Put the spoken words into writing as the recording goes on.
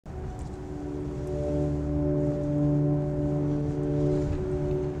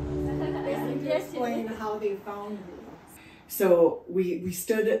they found me. So we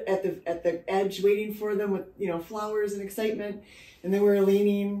stood at the edge waiting for them with, you know, flowers and excitement. And then we were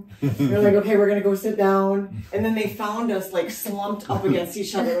leaning. We were like, okay, we're going to go sit down. And then they found us like slumped up against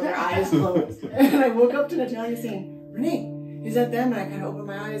each other with our eyes closed. And I woke up to Natalia saying, Renee, is that them? And I kind of opened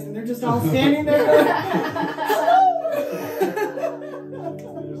my eyes and they're just all standing there.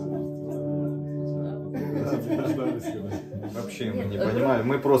 Вообще мы не понимали.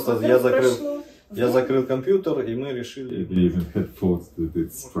 Мы просто, я закрыл компьютер и мы решили. They even had thoughts that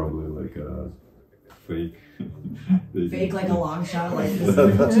it's probably like a fake. Fake, like a long shot, like this is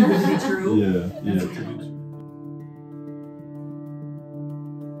too good to be true. Yeah, too good.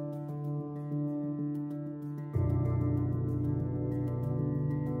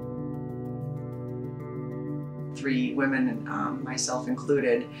 Three women, myself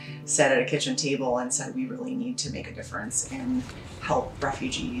included, sat at a kitchen table and said we really need to make a difference and help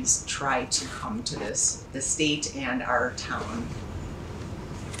refugees try to come to the state and our town.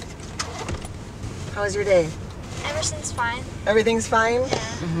 How was your day? Everything's fine. Everything's fine? Yeah.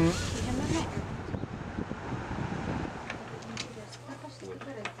 Mm-hmm.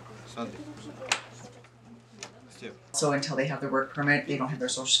 So until they have their work permit, they don't have their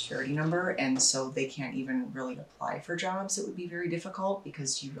social security number, and so they can't even really apply for jobs. It would be very difficult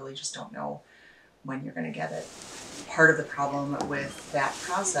because you really just don't know when you're going to get it. Part of the problem with that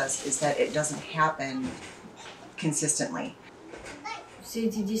process is that it doesn't happen consistently. Все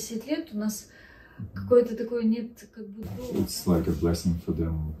эти 10 лет у нас какой-то такой нет как бы. It's like a blessing for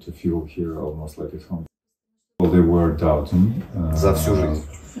them to feel here almost like at home. Well, they were doubting. За всю жизнь.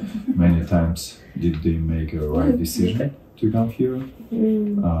 Many times did they make a right decision to come here,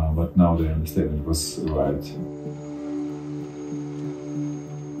 but now they understand it was right.